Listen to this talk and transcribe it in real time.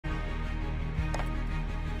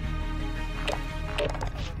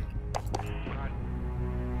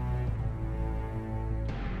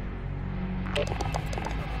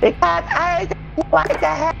Because I don't want to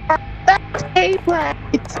have the favorite.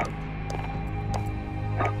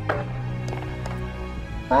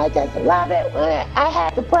 I just love it when I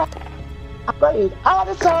have to brush. I'm gonna use all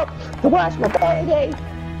the soap to wash my body.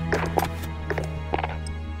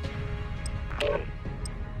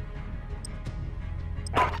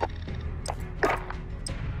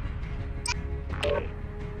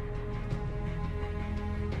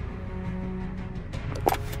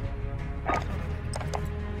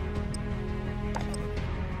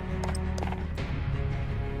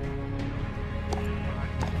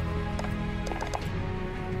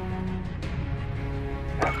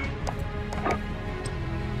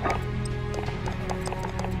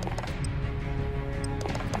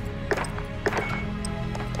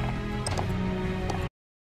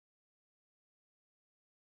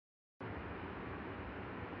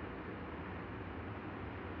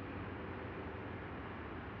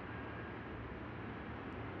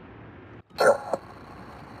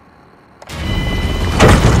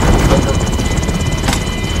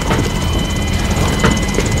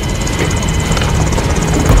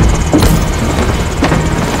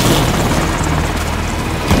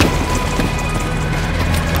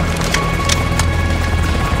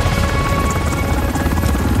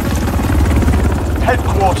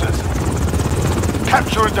 Headquarters.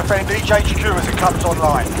 Capture and defend each HQ as it comes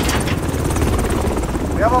online.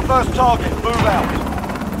 We have our first target. Move out.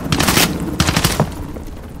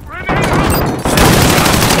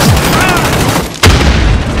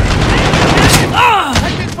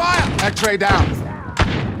 Taking fire! X-ray down.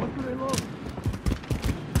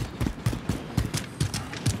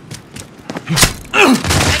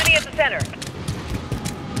 Enemy at the center.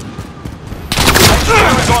 HQ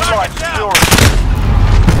is online. Secure it.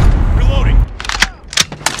 Reloading.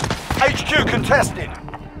 HQ contested.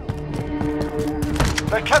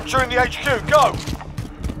 They're capturing the HQ. Go.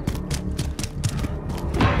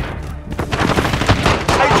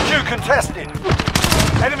 HQ contested.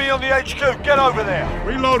 Enemy on the HQ. Get over there.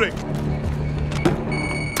 Reloading.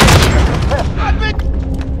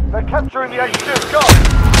 They're capturing the HQ. Go.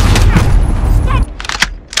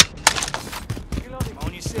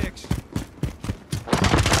 On your 6.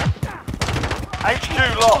 HQ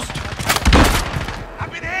lost.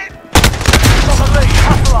 I've been hit. On the lead.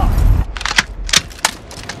 Hustle up.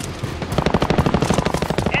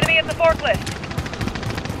 Enemy at the forklift.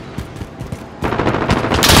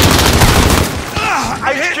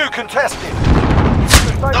 HQ contested.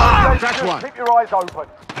 Crack one. Keep your eyes open.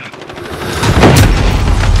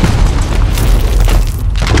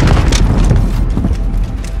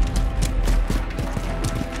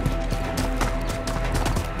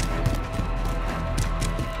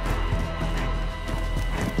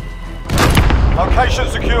 Location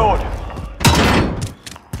secured.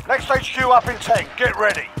 Next HQ up in 10. Get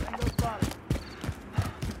ready.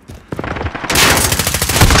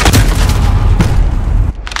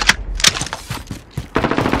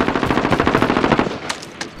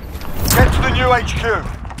 Get to the new HQ.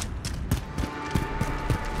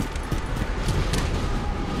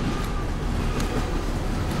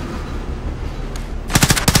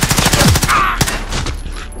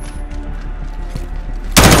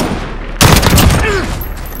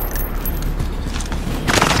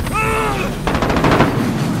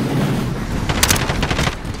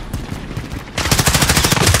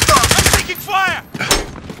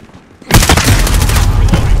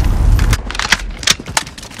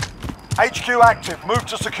 HQ active. Move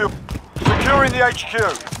to secure. Securing the HQ.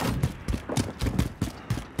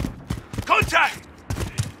 Contact!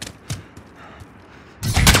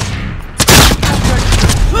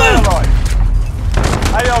 Stay alive.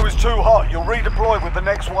 AO is too hot. You'll redeploy with the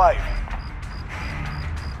next wave.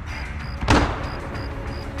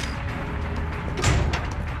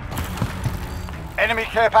 Enemy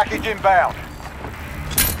care package inbound.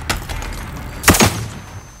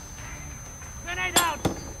 Grenade out!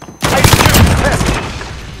 HQ contested.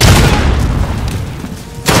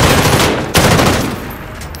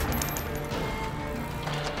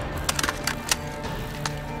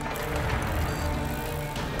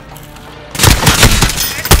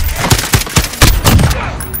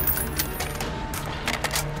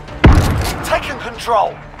 Taking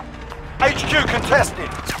control. HQ contested.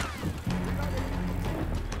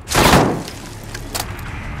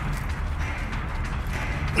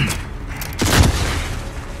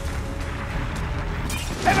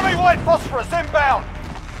 Enemy white phosphorus inbound.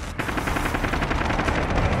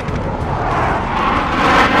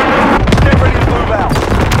 Get ready to move out.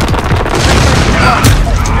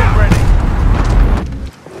 Get ready.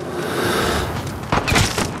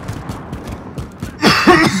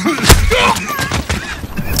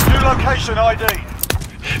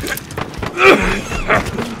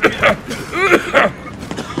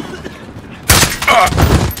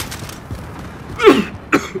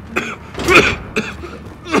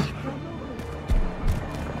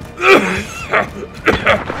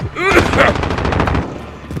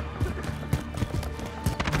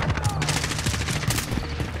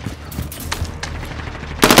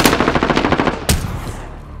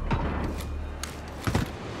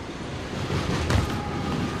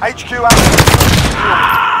 HQ out.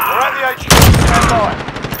 We're at the HQ. Stand by.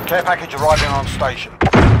 Care package arriving on station.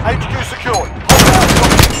 HQ secured. Hold out as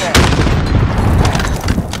long as you can.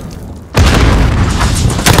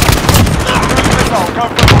 Cruise missile. Go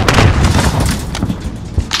for the ball.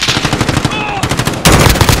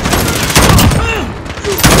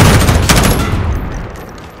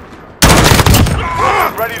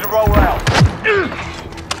 Ready to roll out.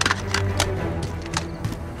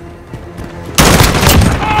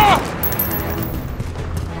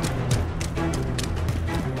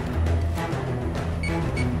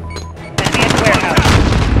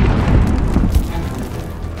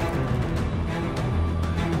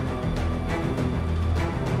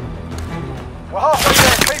 We're halfway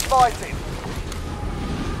there, keep fighting.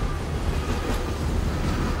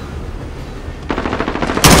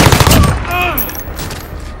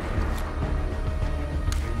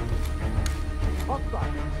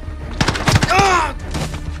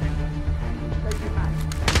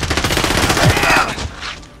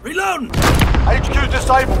 Reloading! HQ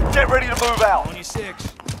disabled, get ready to move out.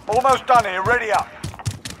 26. Almost done here, ready up.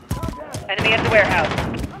 Enemy at the warehouse.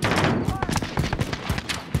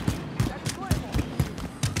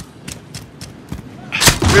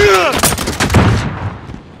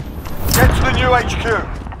 Get to the new HQ.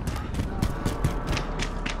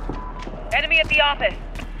 Enemy at the office.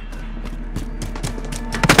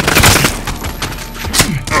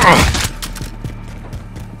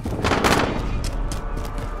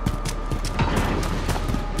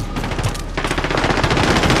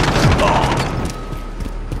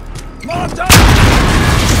 Molotov!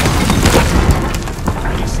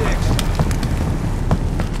 26.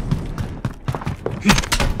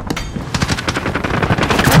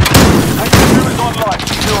 Online,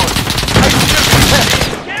 secured. HQ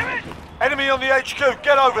contested. Damn it! Enemy on the HQ,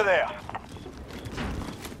 get over there.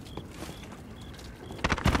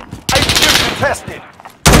 HQ contested.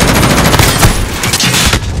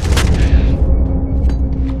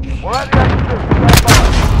 We're at the HQ, stand by.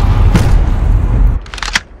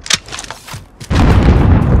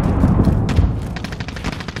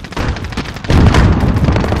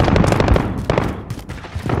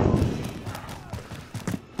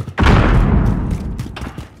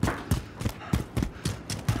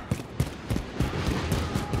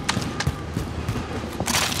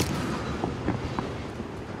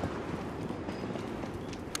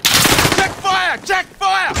 Check fire! Check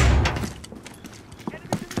fire!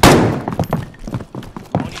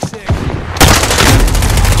 26.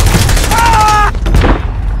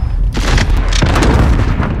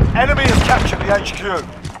 Enemy has captured the HQ.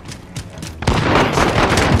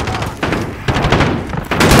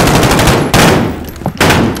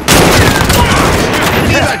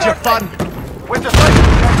 You had your fun. We're disabling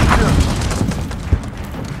the HQ.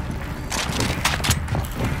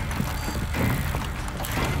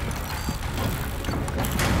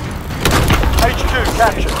 HQ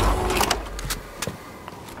captured.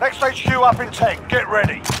 Next HQ up in 10. Get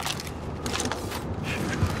ready.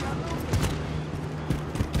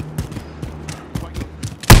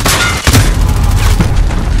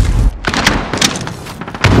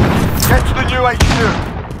 Get to the new HQ.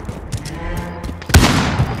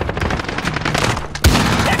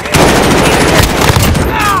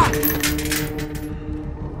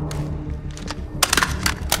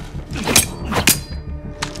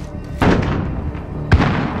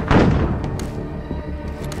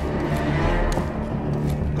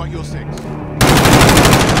 Got your 6.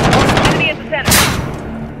 Enemy at the center.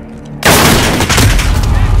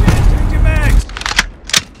 Change your mags!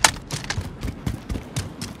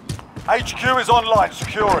 HQ is online,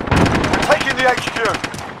 secure it. We're taking the HQ.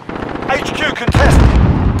 HQ contested.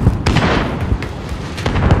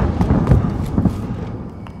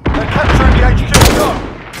 They're capturing the HQ. Go.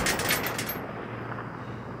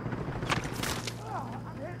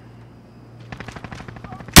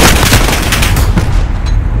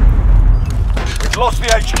 We've lost the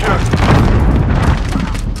HQ.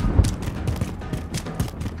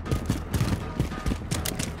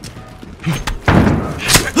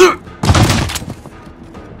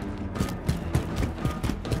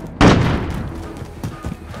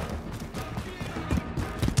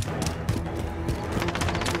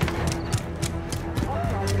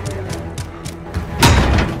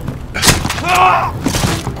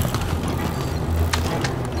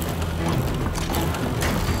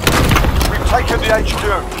 taken the HQ.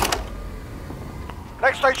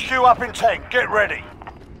 Next HQ up in 10. Get ready.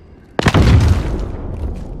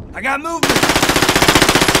 I got movement.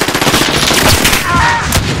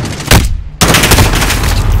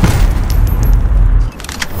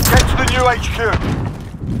 Get to the new HQ.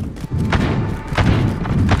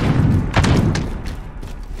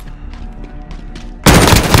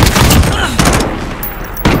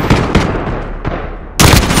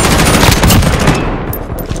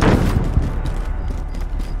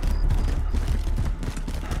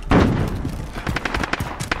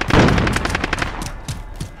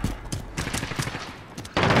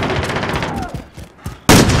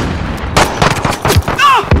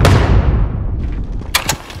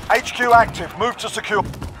 HQ active. Move to secure.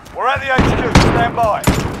 We're at the HQ. Stand by.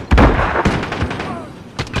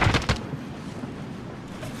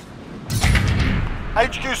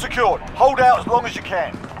 HQ secured. Hold out as long as you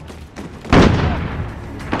can.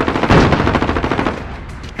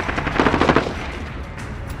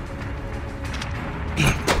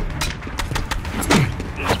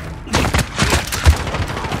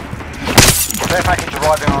 Care package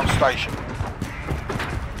arriving on station.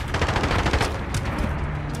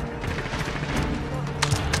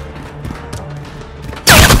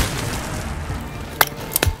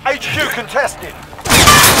 HQ contested.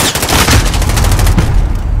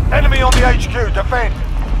 Enemy on the HQ. Defend.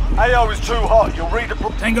 AO is too hot. You'll read the...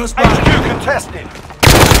 Tango spot. HQ contested.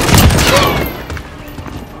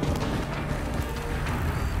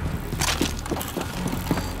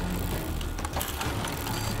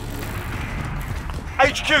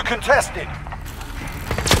 HQ contested.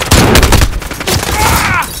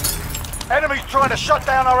 Enemy's trying to shut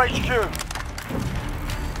down our HQ.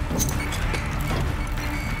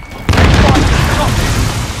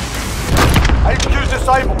 HQ's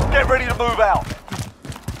disabled. Get ready to move out.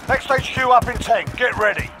 Next HQ up in 10. Get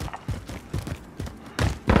ready.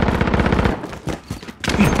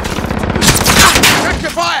 Check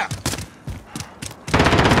your fire!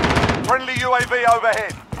 Friendly UAV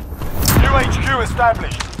overhead. New HQ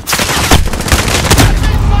established.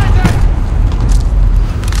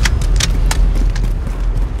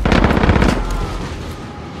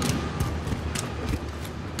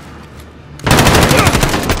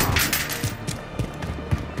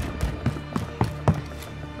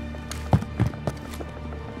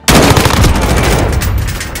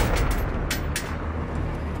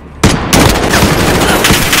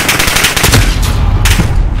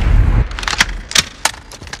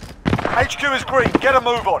 HQ is green. Get a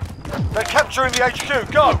move on. They're capturing the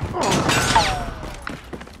HQ. Go!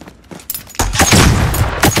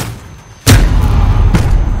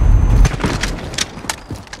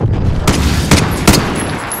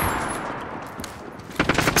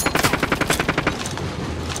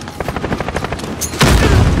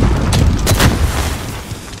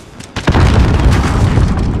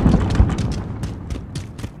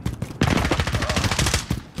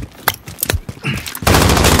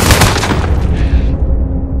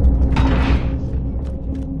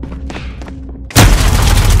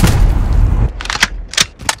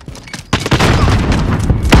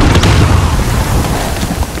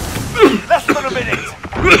 Less than a minute.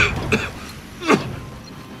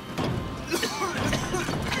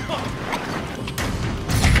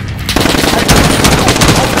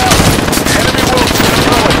 Enemy will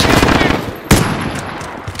destroyed.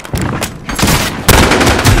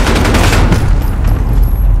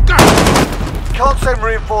 Can't send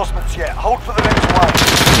reinforcements yet. Hold for the next wave.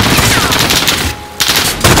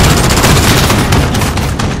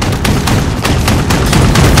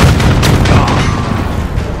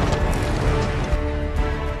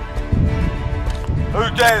 Who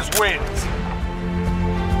dares wins.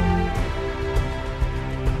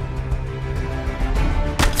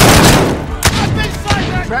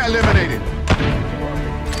 Threat eliminated.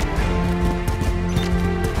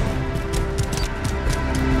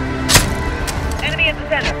 Enemy at the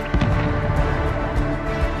center.